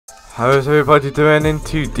How is everybody doing? In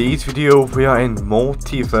today's video we are in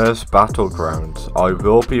Multiverse Battlegrounds. I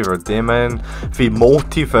will be redeeming the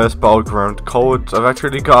Multiverse Battleground codes. I've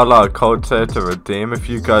actually got a lot of codes here to redeem if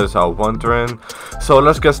you guys are wondering. So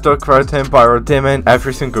let's get stuck right in by redeeming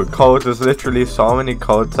every single code. There's literally so many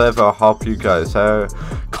codes here that will help you guys out.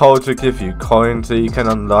 Codes will give you coins so you can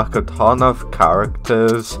unlock a ton of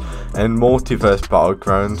characters in Multiverse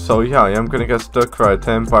Battlegrounds. So yeah, I am going to get stuck right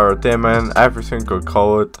in by redeeming every single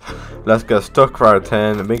code. Let's get stuck right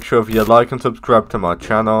in. Make sure if you like and subscribe to my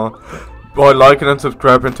channel. By liking and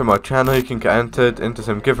subscribing to my channel, you can get entered into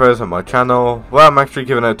some giveaways on my channel where I'm actually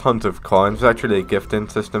giving out tons of coins. There's actually a gifting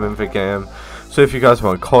system in the game. So if you guys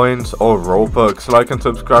want coins or Robux, like and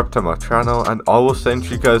subscribe to my channel and I will send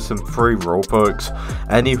you guys some free Robux.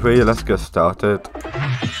 Anyway, let's get started.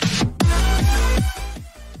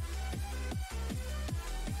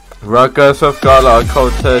 Right guys, so I've got a lot of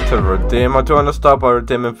codes here to redeem. I do want to start by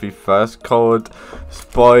redeeming the first code.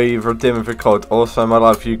 By redeeming the code awesome. A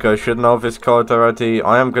lot of you guys should know this code already.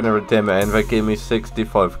 I am going to redeem it and they gave me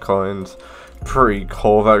 65 coins. Pretty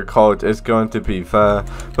cool, that code is going to be there.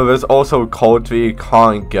 But there's also codes that you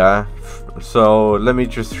can't get. So let me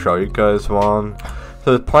just show you guys one.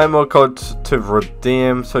 So there's plenty more codes to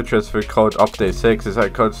redeem, such as the code update 6. Is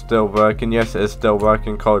that code still working? Yes, it is still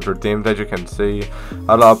working. Code redeemed, as you can see.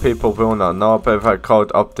 A lot of people will not know about that code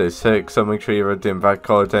update 6, so make sure you redeem that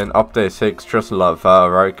code in. Update 6, just love that,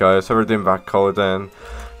 alright guys? So redeem that code in.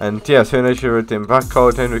 And yeah, as soon as you redeem that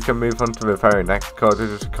code in, we can move on to the very next code, which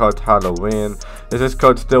is called Halloween. Is this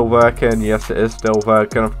code still working? Yes, it is still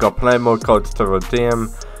working. I've got plenty more codes to redeem,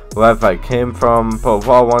 where that came from, but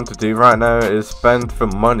what I want to do right now is spend the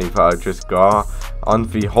money that I just got on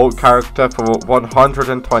the Hulk character for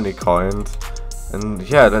 120 coins. And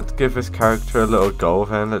yeah, let's give this character a little go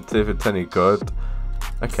then. Let's see if it's any good.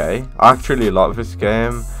 Okay, I actually love this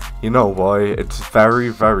game. You know why? It's very,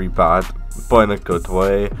 very bad, but in a good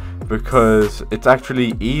way, because it's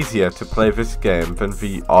actually easier to play this game than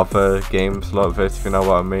the other games like this, if you know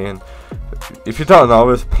what I mean. If you don't know,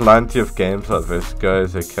 there's plenty of games like this,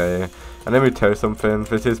 guys, okay? And let me tell you something,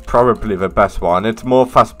 this is probably the best one. It's more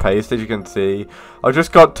fast paced, as you can see. I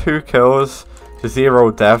just got 2 kills,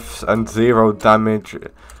 0 deaths, and 0 damage.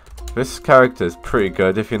 This character is pretty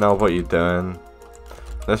good if you know what you're doing.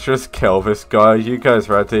 Let's just kill this guy. You guys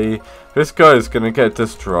ready? This guy is gonna get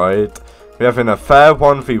destroyed. We're having a fair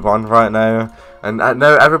 1v1 right now. And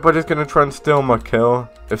now everybody's gonna try and steal my kill.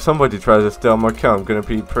 If somebody tries to steal my kill, I'm gonna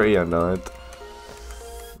be pretty annoyed.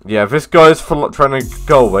 Yeah, this guy's trying to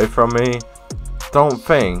go away from me. Don't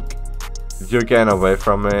think you're getting away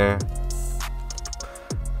from me.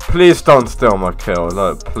 Please don't steal my kill,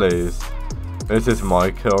 like, please. This is my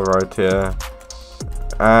kill right here.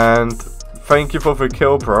 And thank you for the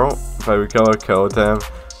kill, bro. There we go, I killed him.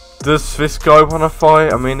 Does this guy want to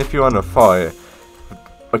fight? I mean, if you want to fight.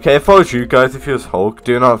 Okay, if I was you guys, if you was Hulk,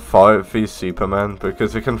 do not fight these Supermen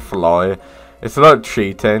because they can fly. It's not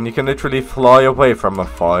cheating. You can literally fly away from a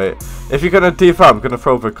fight. If you're gonna do that, I'm gonna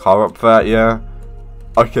throw the car up there, yeah.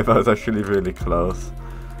 Okay, that was actually really close.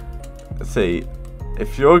 Let's see.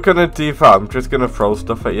 If you're gonna do that, I'm just gonna throw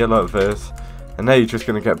stuff at you like this. And now you're just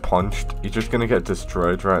gonna get punched. You're just gonna get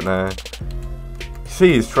destroyed right now.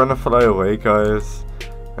 See, he's trying to fly away, guys.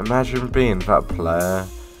 Imagine being that player.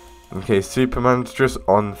 Okay, Superman's just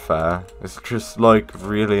unfair. It's just like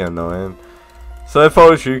really annoying. So if I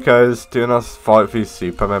was you guys, do not fight these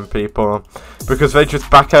Superman people, because they just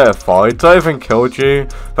back out of fights. I even killed you.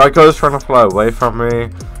 That guy's trying to fly away from me.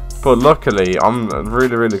 But luckily, I'm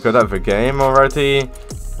really, really good at the game already.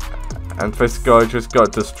 And this guy just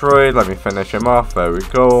got destroyed. Let me finish him off. There we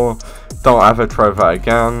go. Don't ever try that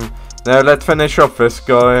again. Now let's finish off this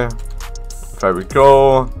guy. There we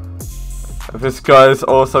go. This guy's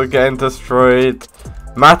also getting destroyed.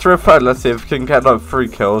 Matter of fact, let's see if we can get like 3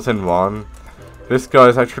 kills in one. This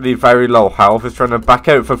guy's actually very low health. He's trying to back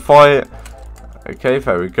out the fight. Okay,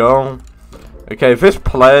 there we go. Okay, this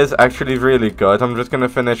player's actually really good. I'm just going to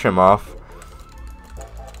finish him off.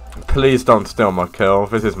 Please don't steal my kill.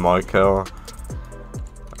 This is my kill.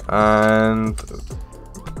 And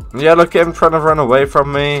yeah, look at him trying to run away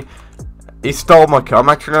from me. He stole my kill. I'm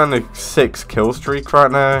actually on a 6 kill streak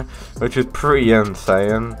right now, which is pretty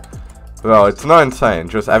insane. Well, it's not insane,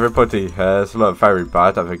 just everybody here is like very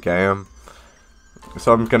bad at the game.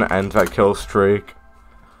 So I'm gonna end that kill streak.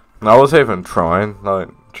 And I was even trying, like,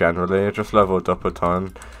 generally, I just leveled up a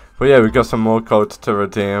ton. But yeah, we got some more codes to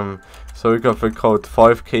redeem. So we got the code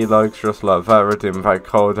 5 key likes, just like that, redeem that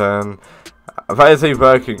code in. that is a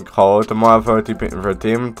working code. I might have already been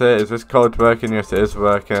redeemed it. Is this code working? Yes, it is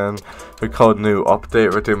working. The code new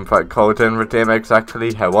update, redeem that code in, redeem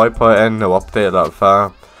exactly how I put in, no update like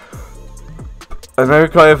that. And then we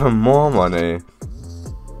got even more money.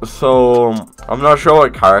 So, I'm not sure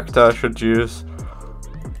what character I should use.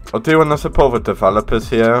 I do want to support the developers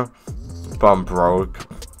here, but I'm broke,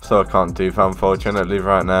 so I can't do that unfortunately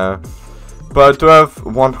right now. But I do have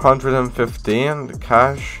 115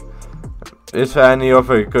 cash. Is there any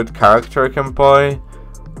other good character I can buy?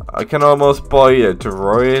 I can almost buy a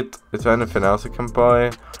droid. Is there anything else I can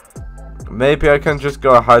buy? Maybe I can just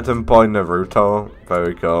go ahead and buy Naruto. There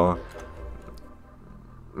we go.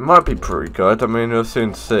 Might be pretty good. I mean, we'll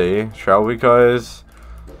soon see. Shall we, guys?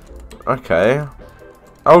 Okay.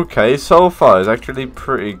 Okay, so far it's actually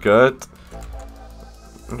pretty good.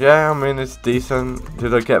 Yeah, I mean, it's decent.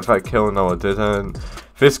 Did I get that kill? No, I didn't.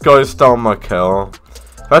 This guy stole my kill.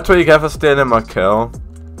 That's what you get for stealing my kill.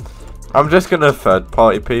 I'm just gonna third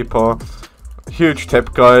party people. Huge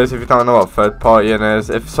tip, guys, if you don't know what third partying is.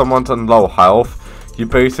 If someone's on low health, you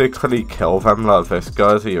basically kill them like this,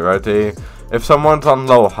 guys. Are you ready? If someone's on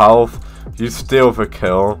low health, you steal the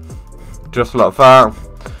kill. Just like that.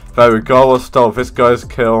 There we go, I stole this guy's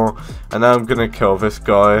kill. And now I'm gonna kill this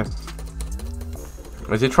guy.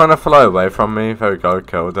 Is he trying to fly away from me? There we go,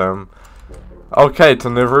 killed him. Okay, it's a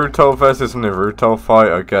Naruto versus Naruto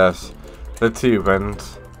fight, I guess. Let's see who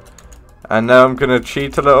wins. And now I'm gonna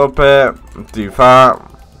cheat a little bit. Do that.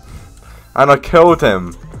 And I killed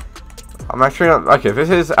him. I'm actually not... Okay, this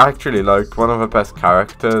is actually like one of the best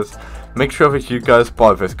characters. Make sure that you guys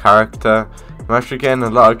buy this character. I'm actually getting a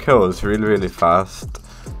lot of kills really, really fast.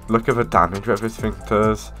 Look at the damage that this thing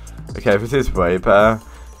does. Okay, this is way better.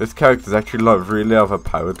 This character is actually like really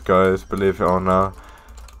overpowered, guys, believe it or not.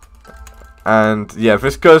 And yeah,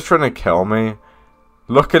 this guy's trying to kill me.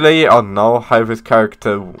 Luckily, I know how this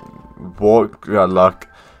character works. Like,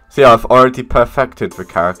 see, I've already perfected the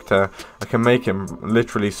character. I can make him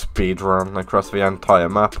literally speedrun across the entire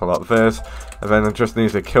map like this. And then I just need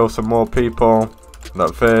to kill some more people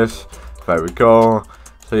like this. There we go.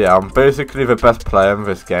 So yeah, I'm basically the best player in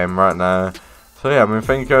this game right now. So yeah, I mean,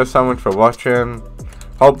 thank you guys so much for watching.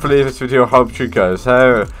 Hopefully this video helped you guys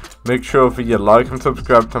out. Make sure that you like and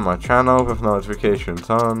subscribe to my channel with notifications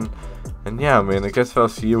on. And yeah, I mean, I guess I'll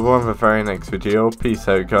see you all in the very next video. Peace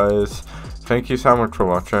out, guys. Thank you so much for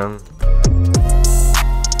watching.